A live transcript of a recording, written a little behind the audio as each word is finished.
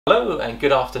Hello and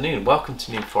good afternoon. Welcome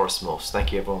to New Forest Morphs.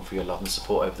 Thank you everyone for your love and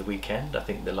support over the weekend. I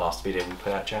think the last video we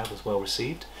put out, Jared, was well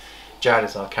received. Jared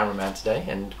is our cameraman today,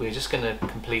 and we're just going to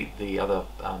complete the other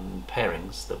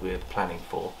pairings that we're planning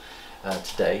for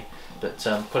today. But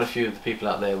quite a few of the people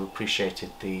out there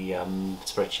appreciated the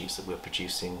spreadsheets that we're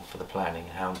producing for the planning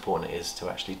and how important it is to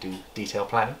actually do detailed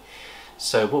planning.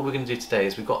 So what we're going to do today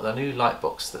is we've got the new light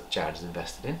box that Jared has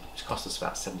invested in, which cost us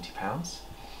about £70,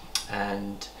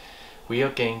 and we are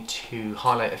going to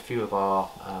highlight a few of our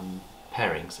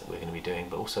pairings that we're going to be doing,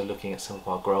 but also looking at some of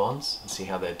our grow-ons and see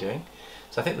how they're doing.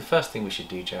 So I think the first thing we should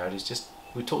do, Jared, is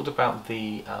we talked about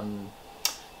the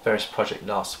various project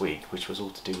last week, which was all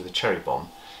to do with the cherry bomb,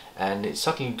 and it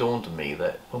suddenly dawned on me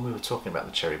that when we were talking about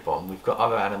the cherry bomb, we've got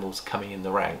other animals coming in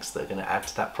the ranks that are going to add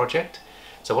to that project.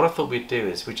 So what I thought we'd do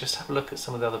is we'd just have a look at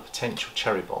some of the other potential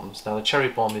cherry bombs. Now the cherry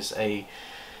bomb is a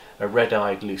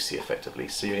red-eyed Lucy effectively,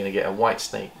 so you're going to get a white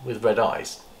snake with red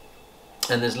eyes,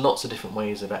 and there's lots of different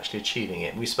ways of actually achieving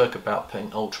it. We spoke about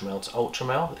putting Ultramel to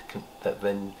Ultramel,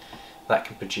 that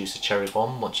can produce a cherry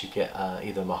bomb once you get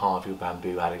either mojave or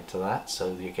bamboo added to that,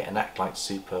 so you get an act like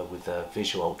super with a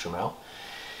visual Ultramel.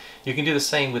 You can do the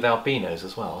same with albinos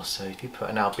as well, so if you put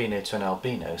an albino to an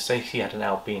albino, say if you had an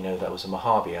albino that was a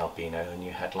mojave albino and you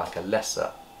had like a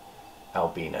lesser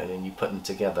albino, and you put them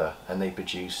together and they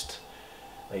produced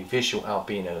a visual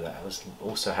albino that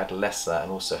also had lesser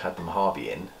and also had the mojave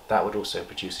in, that would also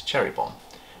produce a cherry bomb.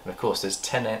 And of course there's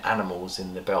 10 animals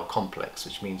in the Bell complex,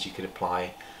 which means you could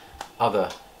apply other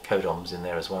codoms in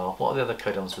there as well. What are the other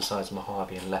codoms besides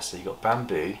mojave and lesser? You've got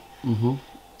bamboo.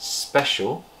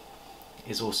 Special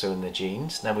is also in the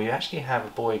genes. Now we actually have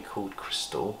a boy called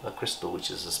Crystal, which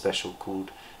is a special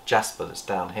called Jasper that's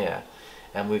down here,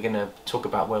 and we're going to talk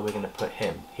about where we're going to put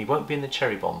him. He won't be in the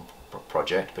cherry bomb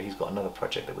project, but he's got another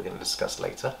project that we're going to discuss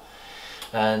later.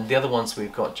 And the other ones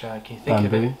we've got, Jared, can you think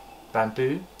of it?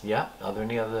 Bamboo, yeah. Are there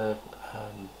any other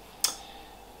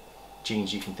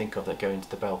genes you can think of that go into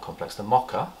the Bell complex? The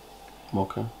mocha.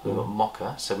 We've got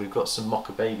mocha, so we've got some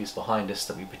mocha babies behind us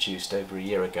that we produced over a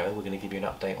year ago. We're going to give you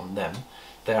an update on them.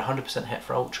 They're 100% het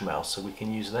for Ultramel, so we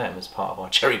can use them as part of our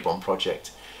cherry bomb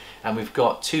project. And we've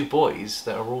got two boys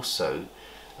that are also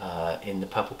in the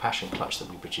purple passion clutch that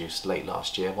we produced late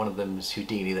last year. One of them is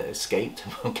Houdini that escaped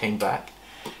and came back.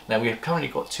 Now we have currently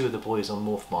got two of the boys on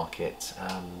Morph Market,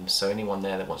 so anyone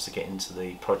there that wants to get into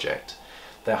the project,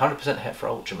 they're 100% het for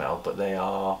Ultramel, but they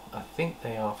are, I think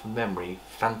they are from memory,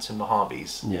 Phantom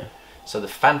Mojaves. Yeah. So the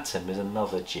Phantom is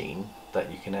another gene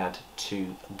that you can add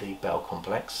to the Bell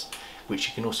complex, which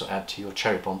you can also add to your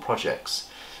cherry bomb projects.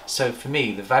 So for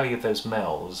me, the value of those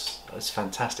males is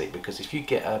fantastic, because if you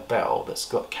get a Bell that's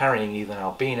got carrying either an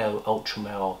albino,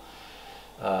 Ultramel,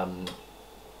 and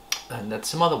there's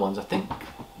some other ones. I think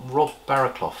Rob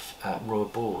Barraclough at Royal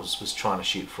Bulls was trying to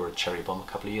shoot for a cherry bomb a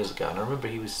couple of years ago, and I remember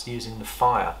he was using the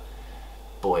fire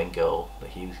boy and girl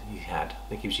that he had. I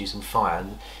think he was using fire,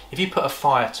 and if you put a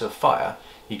fire to a fire,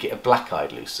 you get a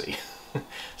black-eyed Lucy.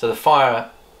 So the fire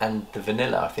and the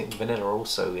vanilla, I think the vanilla are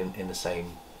also in the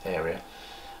same area.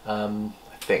 I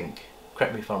think,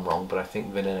 correct me if I'm wrong, but I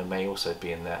think vanilla may also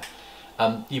be in there.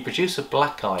 You produce a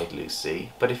black-eyed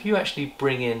Lucy, but if you actually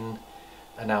bring in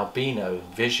an albino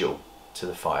visual to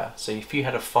the fire, so if you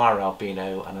had a fire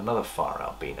albino and another fire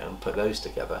albino and put those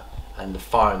together, and the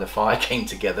fire came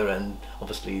together, and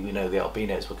obviously we know the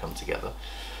albinos will come together,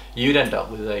 you'd end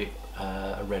up with a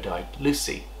red-eyed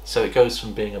Lucy. So it goes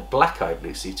from being a black-eyed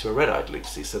Lucy to a red-eyed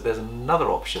Lucy. So there's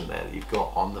another option there that you've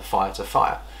got on the fire to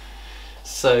fire.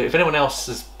 So if anyone else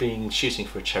has been shooting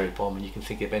for a cherry bomb and you can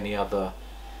think of any other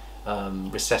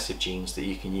recessive genes that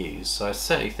you can use, so I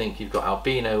certainly think you've got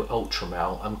albino,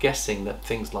 Ultramel. I'm guessing that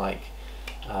things like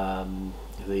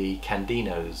the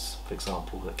candinos, for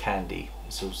example, the candy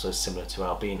is also similar to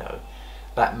albino.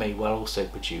 That may well also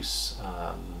produce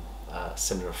a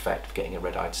similar effect of getting a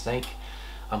red-eyed snake.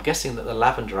 I'm guessing that the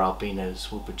lavender albinos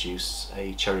will produce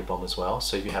a cherry bomb as well.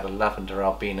 So if you had a lavender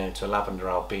albino to a lavender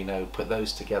albino, put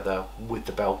those together with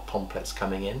the Bell complex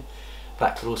coming in,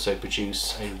 that could also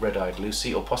produce a red-eyed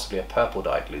Lucy, or possibly a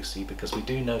purple-eyed Lucy, because we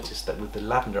do notice that with the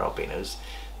lavender albinos,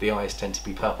 the eyes tend to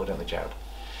be purple, don't they, Jared?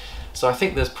 So I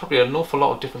think there's probably an awful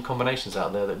lot of different combinations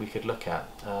out there that we could look at.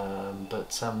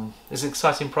 But it's an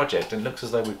exciting project, and it looks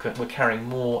as though we're carrying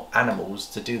more animals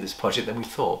to do this project than we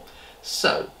thought.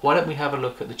 So why don't we have a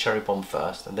look at the cherry bomb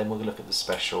first, and then we're going to look at the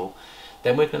special.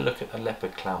 Then we're going to look at a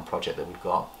Leopard Clown project that we've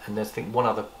got, and there's I think one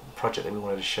other project that we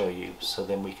wanted to show you, so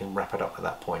then we can wrap it up at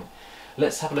that point.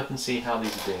 Let's have a look and see how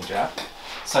these are doing, Jack.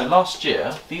 So last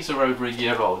year, these are over a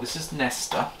year old. This is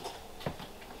Nesta.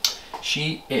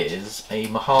 She is a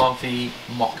Mojave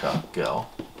mocha girl.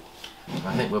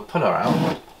 I think we'll pull her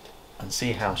out and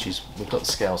see how we've got the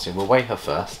scales here. We'll weigh her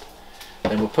first,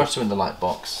 then we'll put her in the light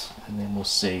box, and then we'll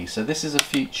see. So this is a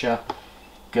future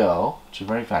girl, which is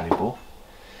very valuable.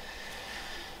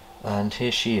 And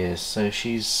here she is. So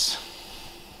she's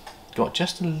got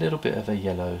just a little bit of a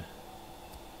yellow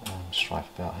stripe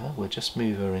about her. We'll just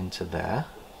move her into there,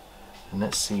 and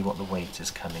let's see what the weight is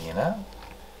coming in at.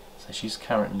 So she's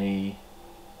currently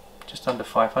just under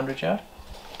 500 yard.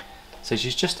 So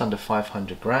she's just under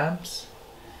 500 grams.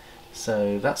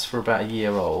 So that's for about a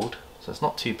year old. So it's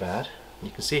not too bad. You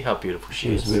can see how beautiful she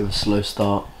is. She was a bit of a slow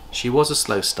start. She was a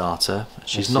slow starter. Her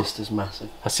sister's massive.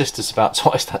 Her sister's about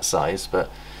twice that size, but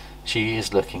she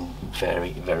is looking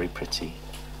very, very pretty.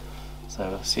 So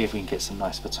let's see if we can get some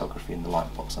nice photography in the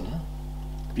light box on her.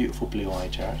 Beautiful blue eye,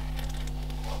 Jared.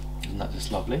 Isn't that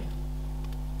just lovely?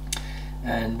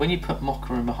 And when you put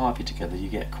mocha and mojave together, you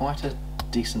get quite a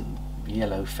decent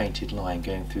yellow fainted line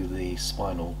going through the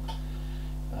spinal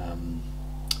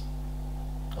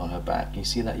on her back. Can you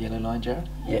see that yellow line, Jared?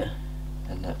 Yeah.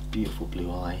 And that beautiful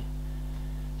blue eye.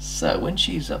 So when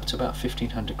she's up to about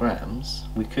 1500 grams,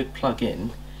 we could plug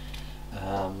in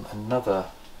another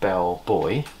Bell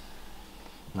boy.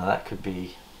 Now that could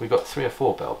be, we've got 3 or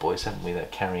 4 Bell boys, haven't we, that are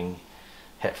carrying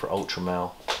Het for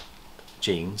Ultramel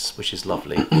genes, which is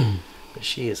lovely. But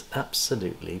she is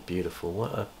absolutely beautiful.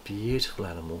 What a beautiful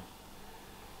animal.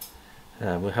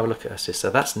 We'll have a look at her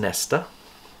sister. That's Nesta.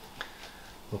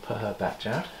 We'll put her back,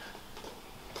 Jared.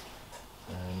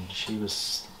 And she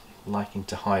was liking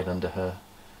to hide under her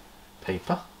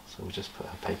paper, so we'll just put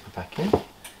her paper back in,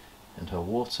 and her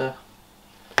water.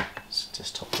 Let's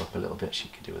just top her up a little bit. She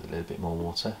could do with a little bit more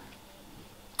water.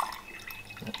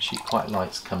 She quite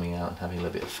likes coming out and having a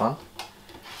little bit of fun.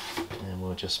 And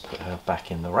we'll just put her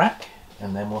back in the rack,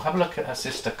 and then we'll have a look at her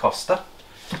sister Costa.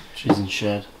 She's in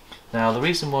shed. Now the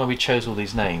reason why we chose all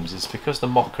these names is because the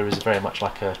mocha is very much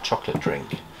like a chocolate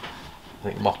drink. I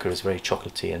think mocha is very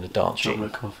chocolatey and a dark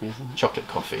chocolate coffee, isn't it? Chocolate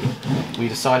coffee. We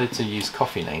decided to use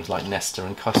coffee names like Nesta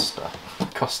and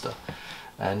Costa.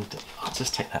 And I'll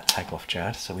just take that tag off,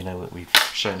 Jared, so we know that we've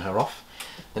shown her off.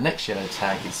 The next yellow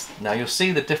tag is, now you'll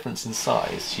see the difference in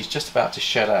size. She's just about to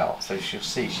shed out, so you'll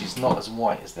see she's not as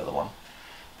white as the other one.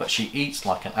 But she eats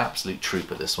like an absolute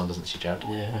trooper, this one, doesn't she, Jared?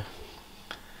 Yeah.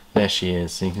 There she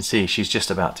is, so you can see she's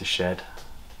just about to shed.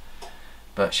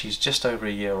 But she's just over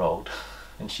a year old,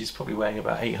 and she's probably weighing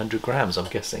about 800 grams, I'm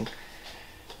guessing.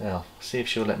 Now, see if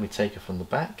she'll let me take her from the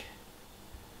back.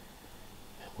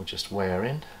 We'll just weigh her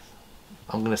in.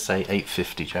 I'm going to say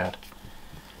 850, Chad.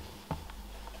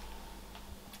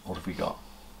 What have we got?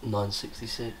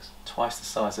 966. Twice the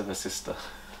size of her sister.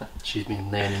 She's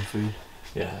been nailing food.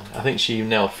 Yeah, I think she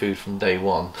nailed food from day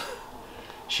one.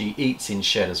 She eats in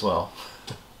shed as well.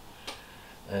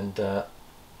 And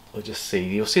we'll just see.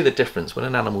 You'll see the difference when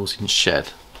an animal's in shed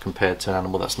compared to an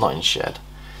animal that's not in shed.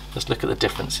 Just look at the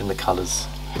difference in the colours.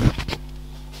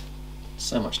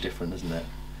 So much different, isn't it?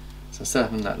 So instead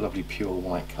of having that lovely pure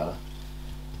white colour,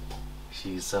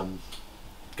 she's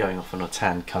going off on a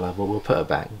tan colour. Well, we'll put her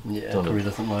back. Yeah, probably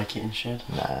doesn't like it in shed.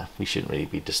 Nah, we shouldn't really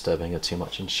be disturbing her too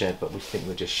much in shed, but we think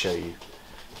we'll just show you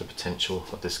the potential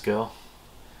of this girl.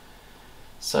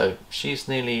 So she's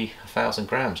nearly 1,000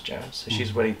 grams, Jared, so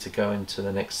she's ready to go into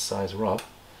the next size rub.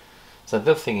 So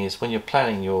the other thing is, when you're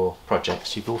planning your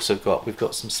projects, we've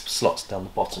got some slots down the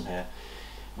bottom here.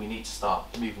 We need to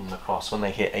start moving them across. When they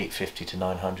hit 850 to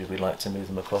 900, we like to move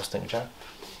them across, don't we, Jared?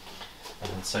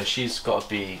 And so she's got to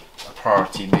be a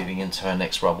priority moving into her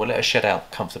next rub. We'll let her shed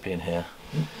out comfortably in here.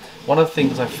 One of the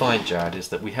things I find, Jared, is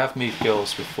that we have moved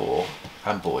girls before,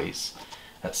 and boys,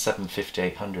 at 750,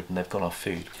 800, and they've gone off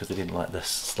food because they didn't like this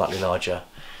slightly larger.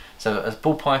 So a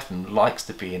ball python likes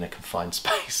to be in a confined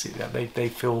space. They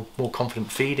feel more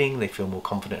confident feeding, they feel more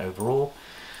confident overall.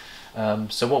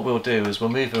 So what we'll do is we'll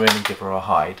move her in and give her a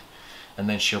hide, and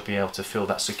then she'll be able to feel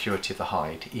that security of the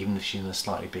hide, even if she's in a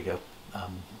slightly bigger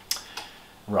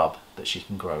rub that she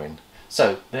can grow in.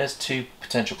 So there's 2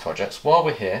 potential projects. While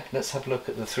we're here, let's have a look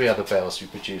at the 3 other Bels we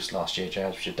produced last year,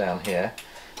 Jared, which are down here.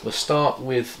 We'll start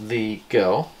with the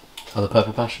girl. Oh, the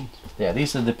Purple Passions? Yeah,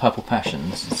 these are the Purple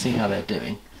Passions. See how they're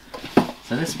doing.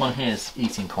 So this one here is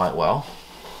eating quite well.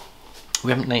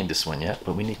 We haven't named this one yet,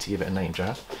 but we need to give it a name,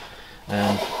 Jared.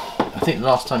 I think the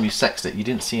last time you sexed it, you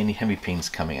didn't see any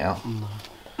hemipenes coming out. No.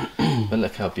 But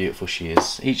look how beautiful she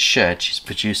is. Each shed, she's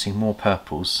producing more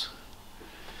purples.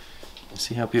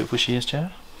 See how beautiful she is,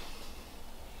 Jared?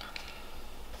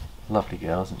 Lovely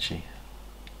girl, isn't she?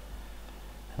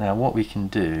 Now what we can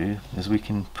do is we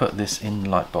can put this in the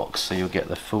light box so you'll get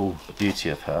the full beauty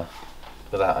of her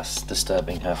without us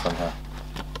disturbing her from her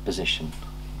position.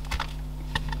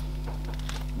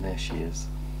 And there she is.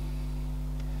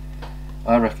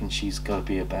 I reckon she's got to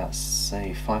be about,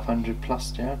 say, 500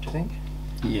 plus, Jared, do you think?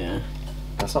 Yeah.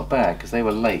 That's not bad, because they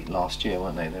were late last year,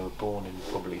 weren't they? They were born in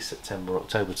probably September,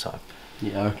 October time.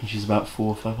 Yeah, I reckon she's about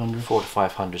 400 or 500. 400 to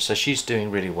 500, so she's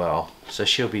doing really well. So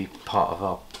she'll be part of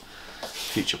our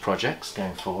future projects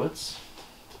going forwards.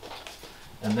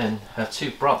 And then her two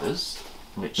brothers,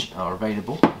 which are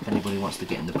available if anybody wants to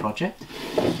get in the project,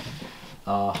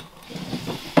 are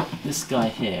this guy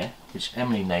here, which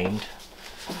Emily named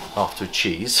after a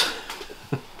cheese.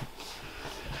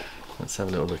 Let's have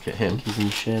a little look at him. He's in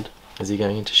shed. Is he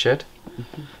going into shed?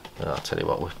 I'll tell you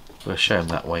what, we'll show him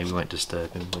that way, we won't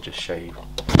disturb him, we'll just show you.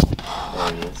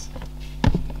 There he is.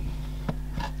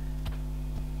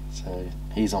 So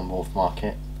he's on Morph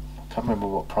Market. I can't remember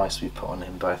what price we put on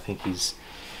him, but I think he's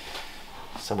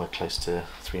somewhere close to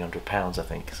 £300, I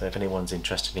think. So if anyone's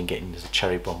interested in getting into the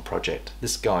cherry bomb project,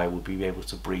 this guy will be able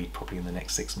to breed probably in the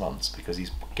next 6 months, because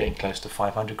he's getting close to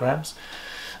 500 grams.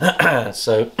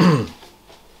 So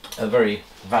a very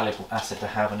valuable asset to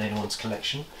have in anyone's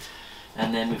collection.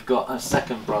 And then we've got a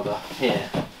second brother here,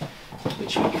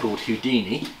 which we called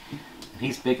Houdini. And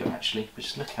he's bigger actually, but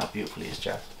just look how beautiful he is,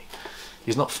 Jared.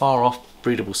 He's not far off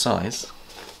breedable size.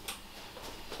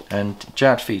 And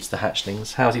Jared feeds the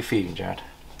hatchlings. How's he feeding, Jared?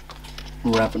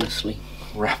 Ravenously.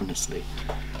 Ravenously.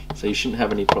 So you shouldn't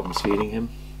have any problems feeding him.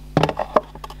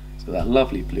 So that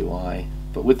lovely blue eye,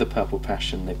 but with the purple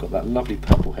passion, they've got that lovely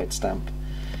purple head stamp.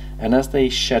 And as they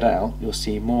shed out, you'll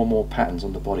see more and more patterns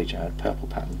on the body, Jared, purple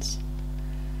patterns.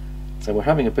 So we're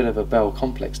having a bit of a Bell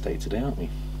complex day today, aren't we?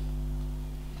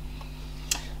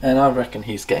 And I reckon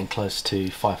he's getting close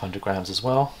to 500 grams as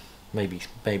well, maybe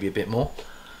a bit more.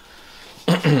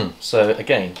 So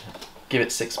again, give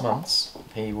it 6 months,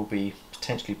 he will be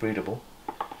potentially breedable,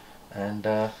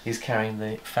 and he's carrying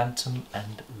the Phantom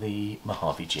and the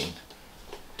Mojave gene.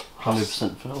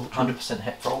 100% for Ultramel. 100%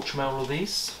 het for Ultramel, all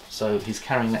these. So he's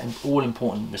carrying that all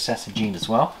important recessive gene as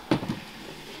well.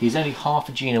 He's only half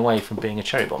a gene away from being a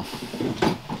cherry bomb.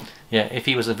 Yeah, if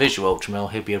he was a visual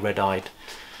Ultramel, he'd be a red-eyed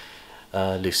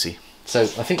Lucy. So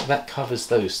I think that covers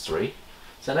those three.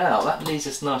 So now that leads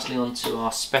us nicely onto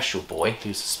our special boy,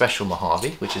 who's a special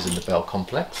Mojave, which is in the Bell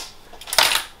complex.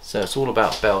 So it's all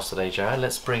about Bels today, Jared.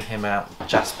 Let's bring him out,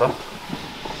 Jasper.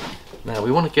 Now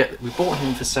we bought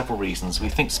him for several reasons. We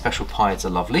think special pieds are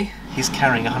lovely. He's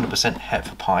carrying 100% het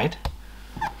for pied.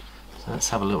 So let's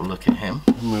have a little look at him.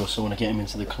 And we also want to get him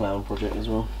into the Clown project as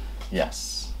well.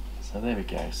 Yes. So there we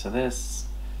go. So there's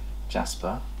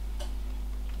Jasper.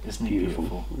 Isn't he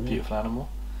beautiful? Yeah. Beautiful animal.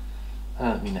 I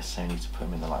don't think we necessarily need to put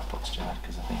him in the light box, Jared,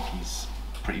 because I think he's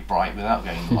pretty bright without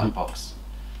going in the light box.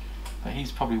 But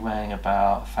he's probably weighing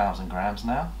about 1,000 grams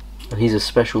now. And he's a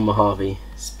special Mojave.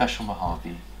 Special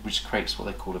Mojave, which creates what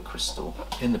they call a crystal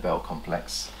in the Bell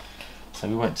complex. So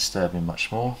we won't disturb him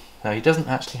much more. Now he doesn't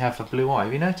actually have a blue eye.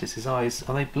 Have you noticed his eyes?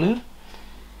 Are they blue?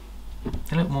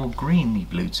 They look more greeny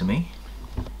blue to me.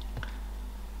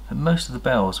 And most of the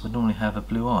Bels would normally have a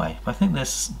blue eye. But I think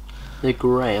they're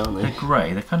grey, aren't they? They're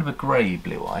grey. They're kind of a grey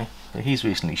blue eye. But he's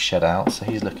recently shed out, so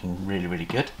he's looking really, really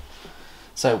good.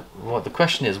 So the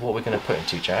question is, what we're going to put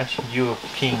into, Jared? You were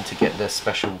keen to get the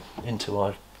special into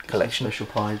our collection. Special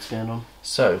pieds going on.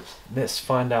 So let's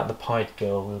find out the pied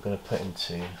girl we're going to put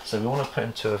into. So we want to put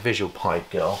into a visual pied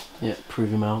girl. Yeah,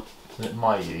 prove him out.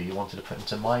 Miyu, you wanted to put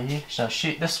into Miyu. Now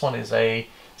this one is a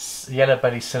yellow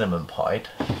belly cinnamon pied.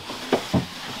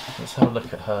 Let's have a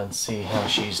look at her and see how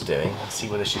she's doing, and see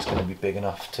whether she's going to be big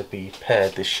enough to be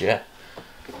paired this year.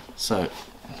 So, do you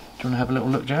want to have a little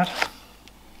look, Jared?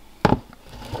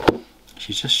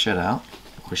 She's just shed out.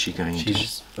 Or is she going into?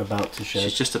 She's about to shed.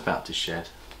 She's just about to shed.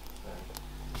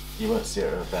 You won't see her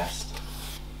at her best.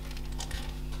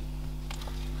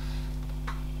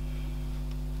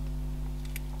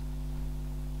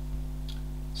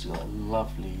 She's got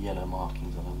lovely yellow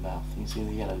markings on her mouth. You can see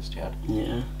the yellows, Jared?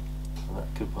 Yeah. And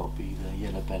that could well be the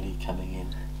yellow belly coming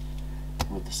in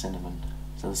with the cinnamon.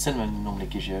 So the cinnamon normally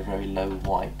gives you a very low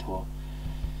white or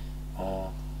a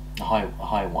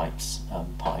high whites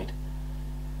pied.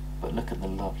 But look at the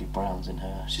lovely browns in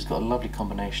her. She's got a lovely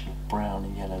combination of brown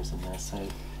and yellows in there. So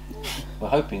we're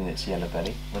hoping it's yellow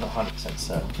belly. We're not 100%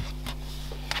 certain.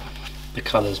 The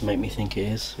colours make me think it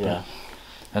is. Yeah.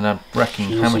 And I'm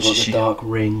reckoning She's how much got is she. The dark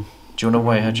ring. Do you want to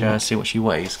weigh her, Jared, and see what she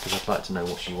weighs? Because I'd like to know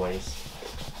what she weighs.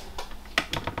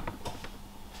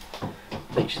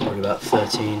 I think she's probably about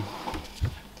 13.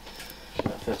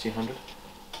 About 1,300.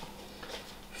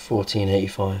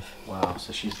 1485. Wow,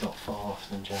 so she's not far off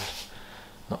then, Jared.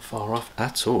 Not far off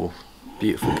at all.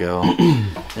 Beautiful girl.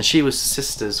 And she was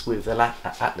sisters with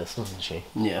Atlas, wasn't she?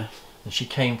 Yeah. And she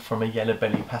came from a yellow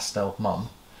belly pastel mum,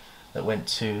 that went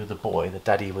to the boy. The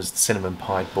daddy was the cinnamon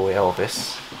pied boy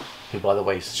Elvis, who by the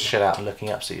way is shed out and looking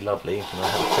absolutely lovely. You can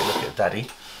have a quick look at daddy.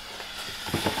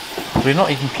 We've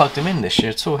not even plugged him in this year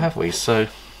at all, have we? So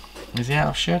is he out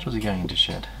of shed or is he going into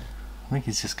shed? I think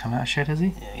he's just come out of shed, has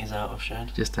he? Yeah, he's out of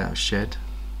shed. Just out of shed.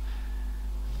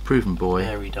 Proven boy.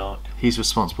 Very dark. He's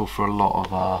responsible for a lot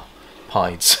of our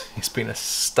pieds. He's been a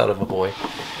stud of a boy.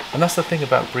 And that's the thing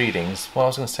about breeding, is what I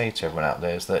was going to say to everyone out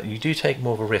there is that you do take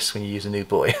more of a risk when you use a new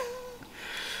boy.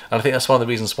 And I think that's one of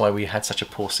the reasons why we had such a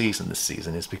poor season this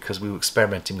season, is because we were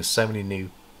experimenting with so many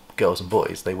new girls and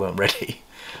boys, they weren't ready.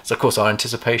 So of course our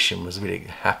anticipation was really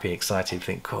happy, excited, to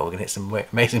think, cool, we're going to hit some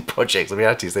amazing projects. The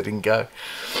reality is they didn't go.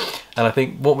 And I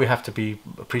think what we have to be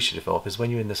appreciative of is when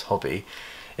you're in this hobby,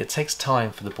 it takes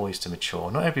time for the boys to mature.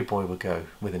 Not every boy will go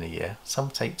within a year. Some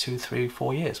take 2, 3,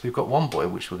 4 years. We've got one boy,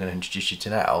 which we're going to introduce you to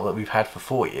now, that we've had for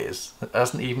 4 years. That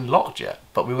hasn't even locked yet,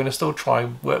 but we're going to still try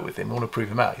and work with him. We want to prove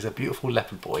him out. He's a beautiful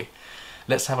leopard boy.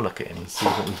 Let's have a look at him and see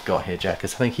what we've got here, Jack,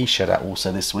 because I think he shed out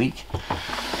also this week.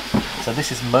 So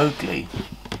this is Mowgli.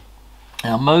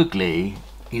 Now Mowgli,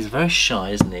 he's very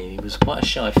shy, isn't he? He was quite a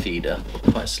shy feeder,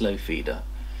 quite a slow feeder.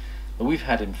 But we've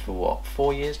had him for what,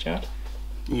 4 years, Jared?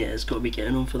 Yeah, it's got to be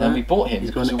getting on for that. And we bought him.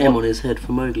 He's got an M on his head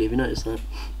for Mowgli, have you noticed that?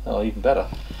 Oh, even better.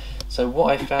 So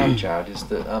what I found, Jared, is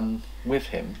that with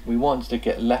him, we wanted to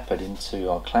get Leopard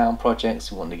into our clown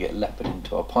projects, we wanted to get Leopard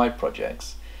into our pied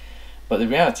projects. But the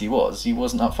reality was, he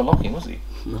wasn't up for locking, was he?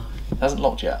 No. Hasn't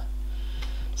locked yet.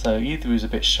 So either he's a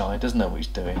bit shy, doesn't know what he's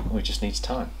doing, or he just needs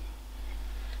time.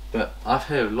 But I've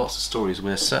heard lots of stories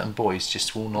where certain boys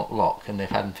just will not lock, and they've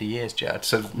had them for years, Jared.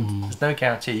 So there's no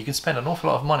guarantee. You can spend an awful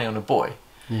lot of money on a boy.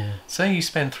 Yeah. Say you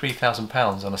spend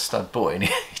 £3,000 on a stud boy and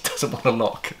he doesn't want to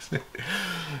lock.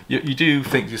 you do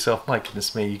think to yourself, my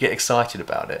goodness me, you get excited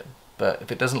about it. But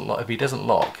if it doesn't lock, if he doesn't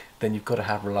lock, then you've got to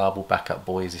have reliable backup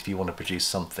boys if you want to produce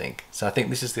something. So I think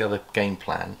this is the other game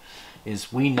plan,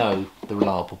 is we know the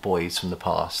reliable boys from the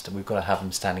past, and we've got to have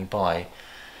them standing by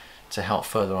to help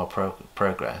further our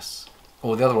progress.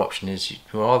 Or the other option is,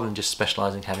 rather than just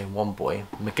specialising having one boy,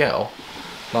 Miguel,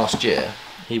 last year,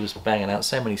 he was banging out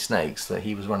so many snakes that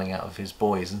he was running out of his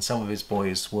boys, and some of his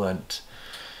boys weren't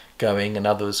going and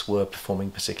others were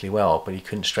performing particularly well, but he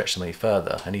couldn't stretch them any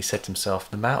further. And he said to himself,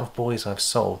 the amount of boys I've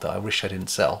sold that I wish I didn't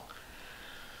sell.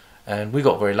 And we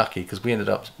got very lucky because we ended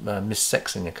up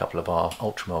missexing a couple of our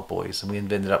Ultramel boys, and we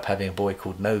ended up having a boy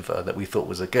called Nova that we thought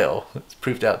was a girl. It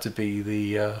proved out to be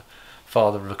the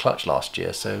father of a clutch last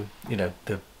year. So, you know,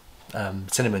 the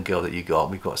cinnamon girl that you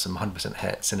got, we've got some 100%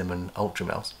 het cinnamon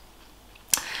Ultramels.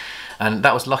 And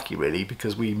that was lucky really,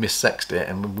 because we missexed it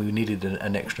and we needed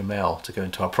an extra male to go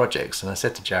into our projects. And I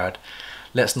said to Jared,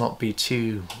 let's not be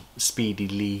too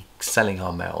speedily selling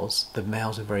our males. The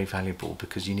males are very valuable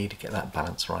because you need to get that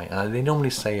balance right. And they normally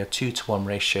say a 2-to-1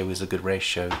 ratio is a good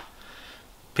ratio.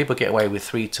 People get away with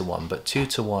 3-to-1, but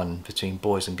 2-to-1 between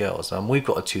boys and girls, and we've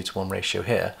got a 2-to-1 ratio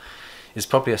here, is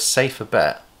probably a safer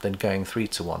bet than going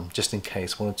 3-to-1, just in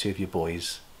case 1 or 2 of your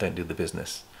boys don't do the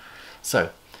business.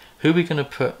 So, who are we going to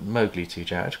put Mowgli to,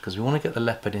 Jared? Because we want to get the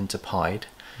leopard into pied.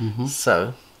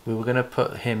 So we were going to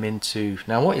put him into...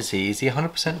 Now what is he? Is he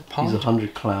 100% pied? He's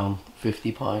 100 clown,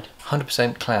 50 pied.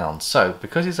 100% clown. So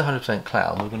because he's 100%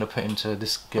 clown, we're going to put him to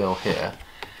this girl here,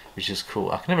 which is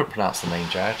cool. I can never pronounce the name,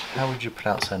 Jared. How would you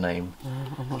pronounce her name?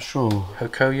 I'm not sure.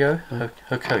 Hoykoyo?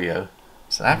 Hoykoyo.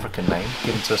 It's an African name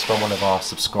given to us by one of our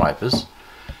subscribers.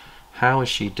 How is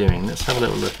she doing? Let's have a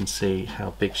little look and see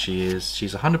how big she is.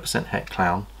 She's 100% het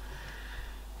clown.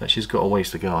 But she's got a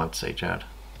ways to go, I would say, Jared.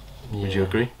 Yeah, would you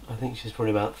agree? I think she's probably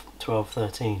about 12,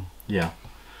 13. Yeah.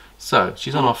 So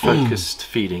she's on our focused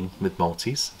feeding with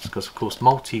multis, because of course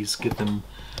multis give them...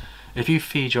 If you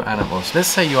feed your animals, let's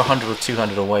say you're 100 or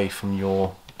 200 away from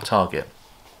your target.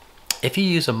 If you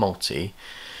use a multi,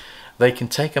 they can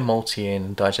take a multi in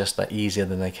and digest that easier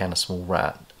than they can a small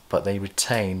rat, but they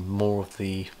retain more of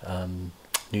the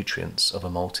nutrients of a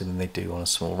multi than they do on a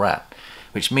small rat.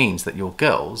 Which means that your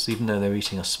girls, even though they're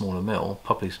eating a smaller meal,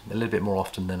 probably a little bit more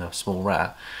often than a small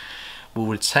rat, will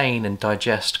retain and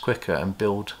digest quicker and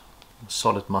build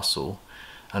solid muscle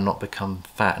and not become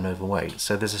fat and overweight.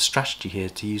 So there's a strategy here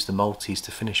to use the multis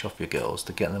to finish off your girls,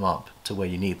 to get them up to where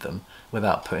you need them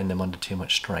without putting them under too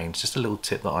much strain. It's just a little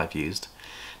tip that I've used.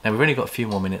 Now we've only got a few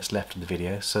more minutes left of the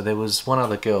video, so there was one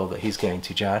other girl that he's going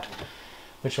to, Jad.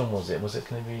 Which one was it? Was it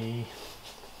going to be...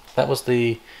 That was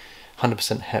the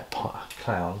 100% het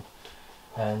clown,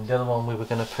 and the other one we were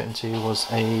going to put into was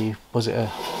a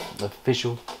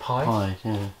visual pie? Pie,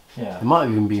 yeah. Yeah. It might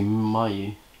even be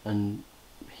Miyu, and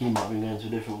he might be going to a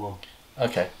different one.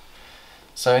 Okay.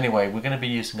 So anyway, we're going to be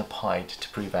using a pied to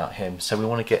prove out him. So we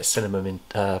want to get cinnamon in,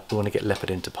 we want to get leopard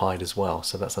into pied as well.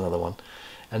 So that's another one.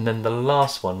 And then the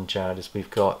last one, Jared, is we've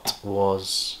got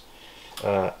was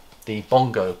the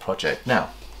Bongo project. Now,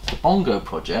 the Bongo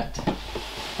project,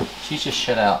 she's just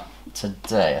shed out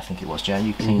today, I think it was, Jared.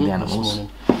 You cleaned the animals.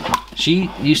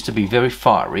 She used to be very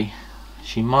fiery.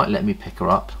 She might let me pick her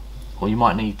up, or you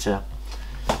might need to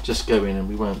just go in and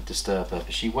we won't disturb her.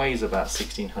 But she weighs about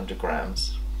 1,600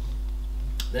 grams.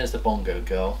 There's the Bongo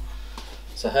girl.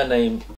 So her name